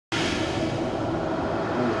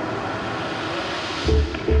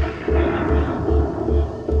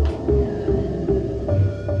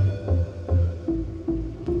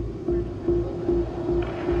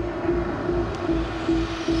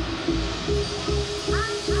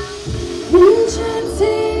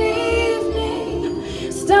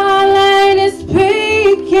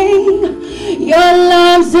Your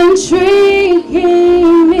love's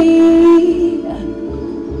intriguing me.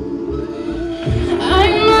 I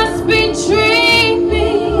must be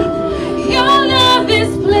dreaming. Your love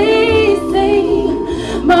is pleasing.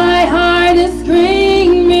 My heart is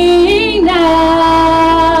screaming out.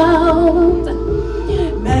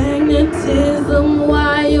 Magnetism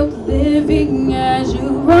while you're living as you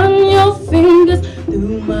run your fingers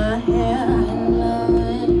through my hair.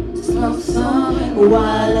 Slow song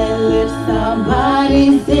while it lifts our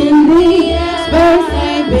bodies in the air. Space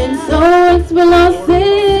ain't been so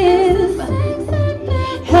explosive.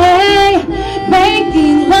 Hey,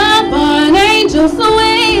 making love an angel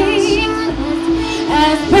sweet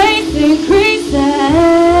as pace increases.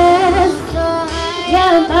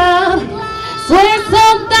 Yeah, love, swear so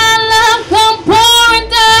that love come pouring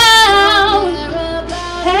down.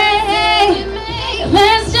 Hey,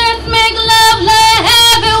 let's just make love, let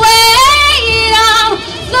have it wait. I'm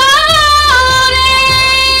floating.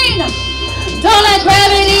 Don't let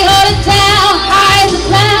gravity hold us down. High as a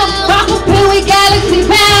cloud, rock a pill, we galaxy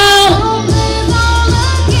bound.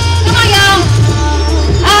 Come on, y'all.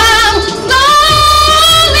 I'm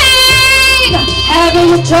falling. Having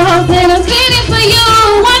withdrawals and I'm feeling for you.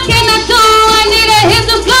 What can I do? I need a hit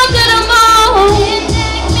to go to the moon.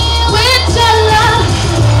 With your love,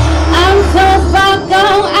 I'm so far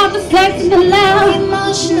gone out the sex and loud.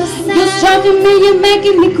 You're stroking me, you're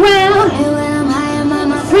making me ground.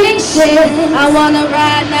 Freak shit, I wanna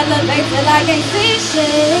ride and elevate till I can't see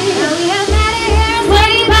shit.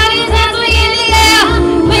 Sweaty bodies as we in the air.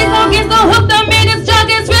 Please don't get so hooked on me, this drug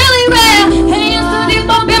is really rare. And you so deep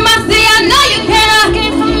up in my sea, I know you can't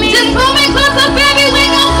escape from me. Just pull me closer, baby, we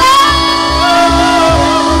gon' go.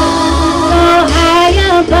 So high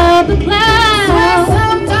above the clouds.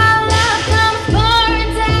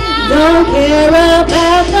 Don't care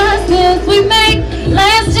about the sense we make.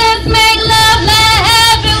 Let's just make love, let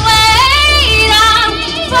have it wait. I'm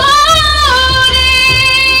floating.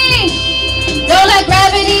 Don't let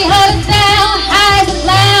gravity hold us down. High as a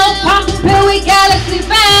cloud, pop a pill, we galaxy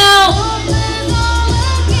bound.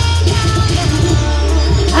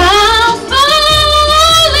 I'm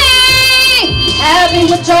falling. Having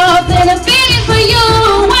withdrawals and I'm feeling for you.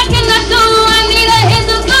 What can I do? I need a hit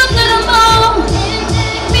to go to the moon.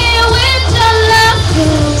 Feel with your love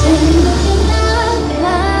too.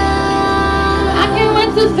 I can't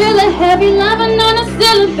wait to feel a heavy loving on a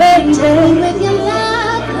silver baby. With your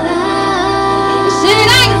love, shit,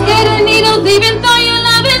 I ain't scared of needles, even though your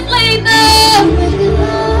love is lethal.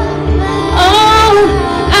 Oh,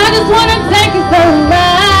 I just wanna take you for a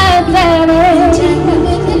ride, baby.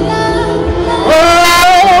 Oh,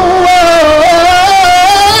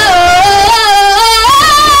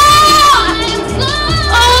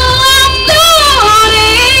 I'm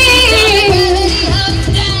floating.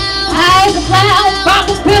 High as a cloud, pop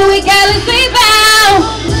a pill, we galaxy bound.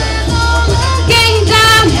 Getting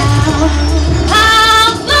down now.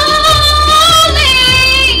 I'm floating.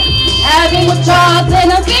 Having withdrawals and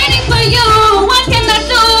I'm feeling for you. What can I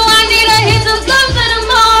do? I need a hit to go to the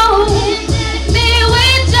moon. Be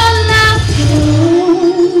with your love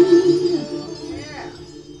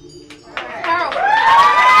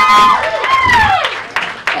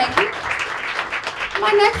Thank you.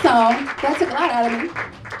 My next song, that took a lot out of me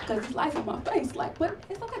because it's lights on my face, like, but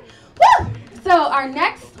it's okay. Woo! So our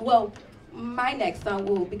next, well, my next song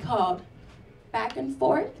will be called Back and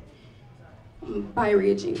Forth by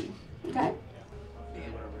Rhea Jean. Okay?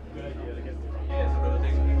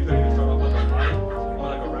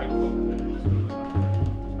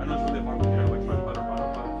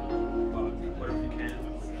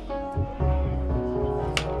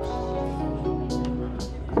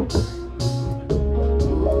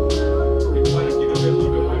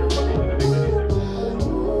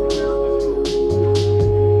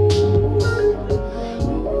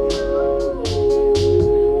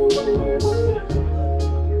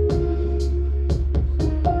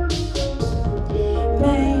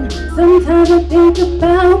 Sometimes I think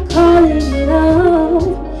about calling it love.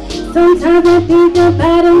 Sometimes I think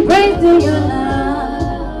about embracing your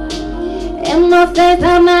love. In my face,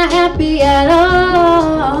 I'm not happy at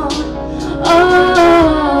all.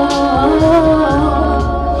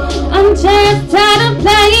 I'm just tired of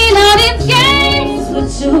playing all these games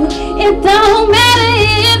with you. It don't matter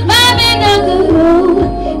if I'm in a good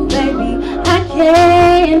mood. Baby, I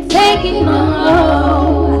can't take it no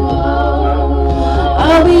more.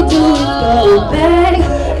 All we do is go back,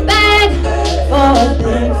 forth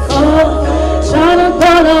and forth. Trying to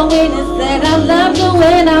call a witness that I love you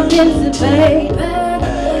when I've been to back,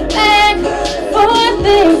 forth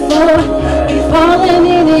and forth. Be falling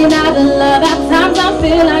in and out of love. At times I'm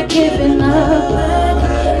feel like giving up.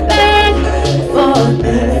 Back for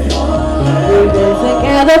this. We've been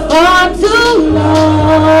together for too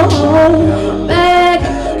long. Back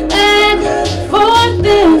forth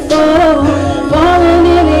and forth. Falling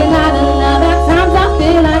in and out of love. At times I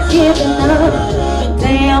feel like giving up.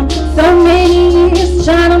 Damn, so many years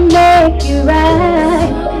trying to make it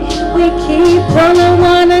right. We keep pulling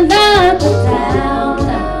one another down.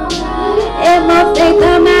 It must think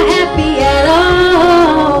I'm not happy at all.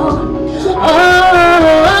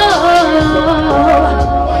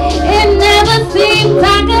 It never seems I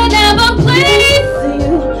could ever please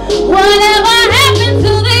you. Whatever happened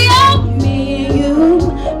to the old me and you?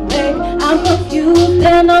 Babe, I'm confused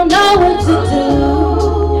and don't know what to do.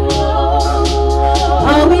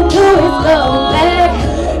 All we do is go back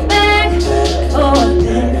forth.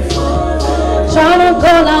 Trying to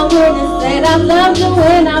go out when and said I loved you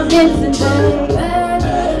when I meant to do.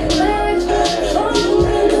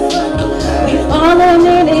 We falling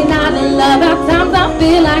in and out of love. At times I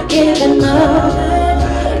feel like giving up.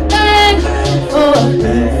 Back forth.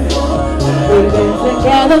 We've been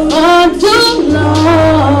together for too long.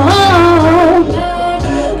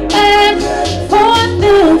 Back forth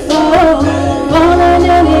and forth. Falling in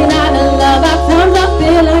and out of love. At times I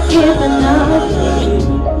feel like giving up.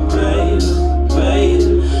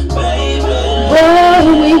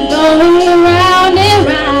 We going round and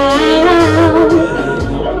round.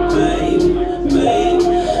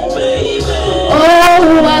 Oh,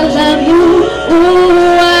 I love you.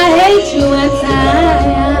 Ooh, I hate you at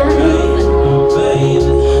times.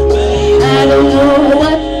 I don't know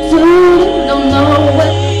what to do. Don't know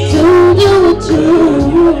what to do with you.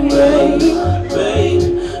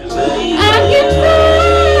 I get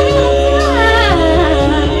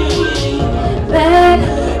back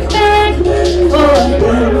forth.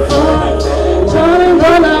 Trying to go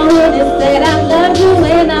along with it, said I love you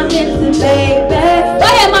when I meant to, baby. Go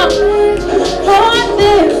ahead, mom. Forth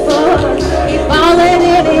and forth. Keep falling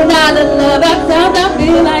in and out of love. At times I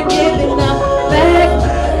feel like giving up. Back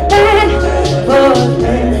forth.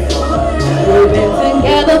 We've been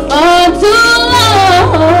together for too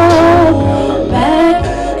long. Back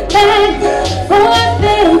forth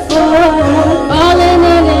and forth. Falling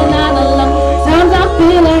in and out of love. Times I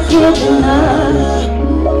feel like giving up.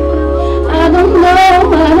 I don't know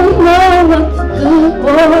what to do,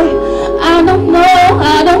 boy. I don't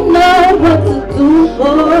know what to do,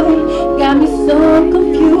 boy. Got me so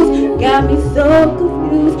confused,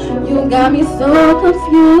 you got me so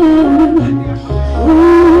confused.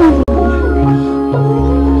 Ooh.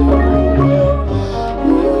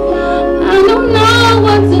 I don't know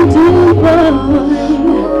what to do, boy.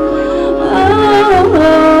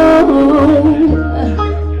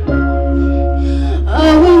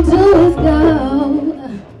 All we do is go.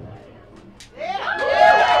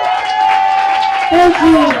 Thank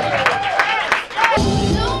you.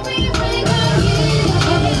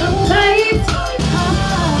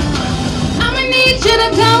 I'ma need you to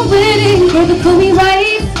come with it. Give it to me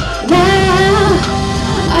right now.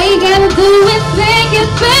 All you gotta do is take it,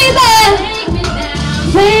 baby.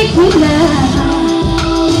 Take me now.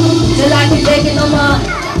 Till I can take it no more.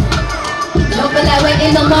 Don't feel like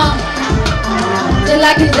waiting no more. Till I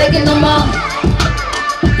can take it no more.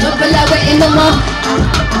 Don't feel like waiting no more.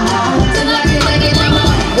 Till I can take it no more.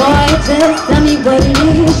 Boy, just tell me what it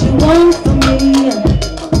is you want from me.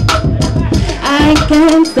 I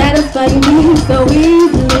can't satisfy you so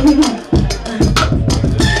easily,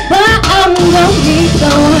 but I'm gonna need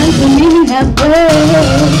someone to meet me halfway.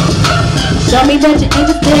 Show me that you're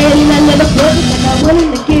interested in that little pleasure, and I'm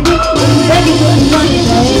willing to give it. Baby, what you want to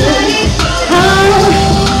say?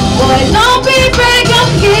 Boy, don't be afraid,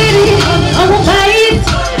 come get it. I'm right.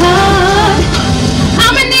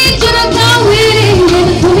 I'ma need you to come with it. Give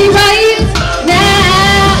it to me right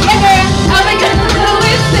now. Yeah, girl. All I gotta do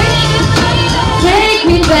is take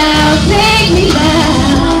me down,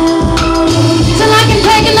 till I can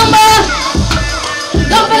take it no more.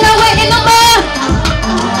 Don't feel like waiting no more.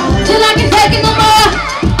 Till I can take it no more.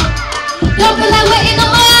 Don't feel like waiting no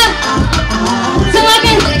more. Till I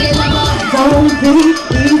can take it no more. Don't be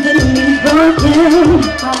easily broken.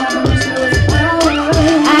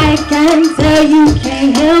 I can't tell you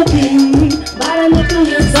can't help me.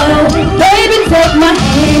 So baby, take my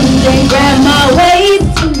hand and grab my waist.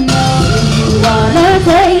 You wanna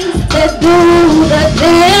taste? Let's do the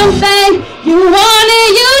damn thing. You want it,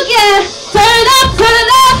 you can. Turn it up, turn it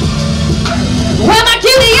up. Where my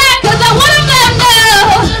cutie at? 'Cause I want 'em to know.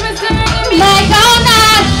 Like all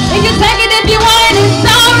night. You can take it if you want it, it's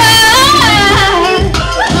alright.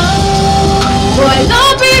 Boy,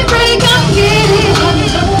 don't be afraid, come get it.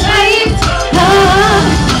 Right?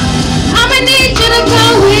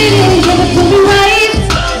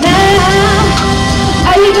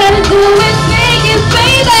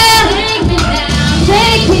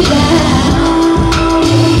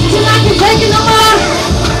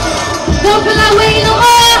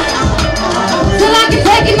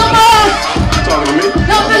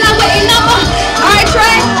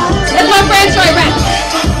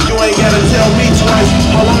 twice.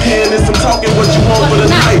 All I'm hearing is some talking, what you want for the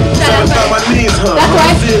night. Satisfy my needs, huh? That's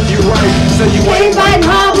right. See if you right. Say you ain't fighting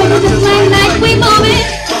hard, but it's just like we moving.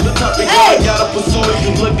 The topic, I gotta pursue it.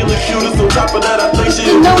 You looking the cutest. On top of that, I think she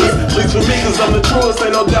is notice. At least for me, cause I'm the truest.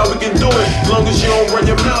 Ain't no doubt we can do it. As long as you don't run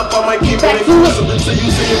your mouth, I might keep on inclusive until you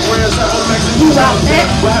see your friends have a max. You out there.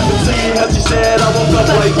 What happened to you? As she said, I woke up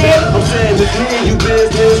like that. I'm saying it's me and you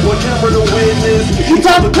business. One camera to witness. You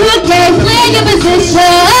talk a good game, play your position.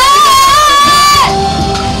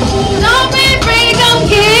 Don't be afraid to go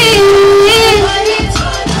get it.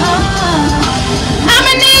 I'ma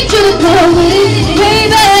need you to go with it,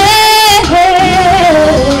 baby.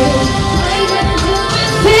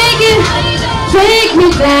 Take me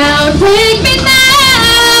down,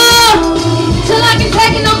 till I can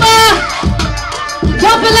take it no more.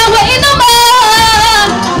 Don't feel like waiting no more,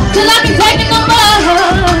 till I can take it no more.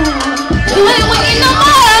 You ain't waiting no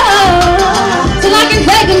more, till I can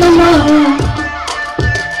take it no more.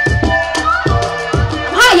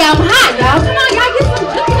 I'm high, y'all. Come on, y'all, get some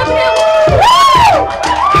cooking up here. Woo!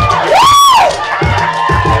 Woo!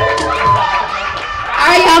 All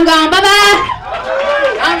right, y'all, I'm gone. Bye-bye.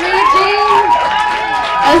 I'm Rita Jean,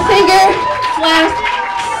 a singer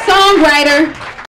 / songwriter.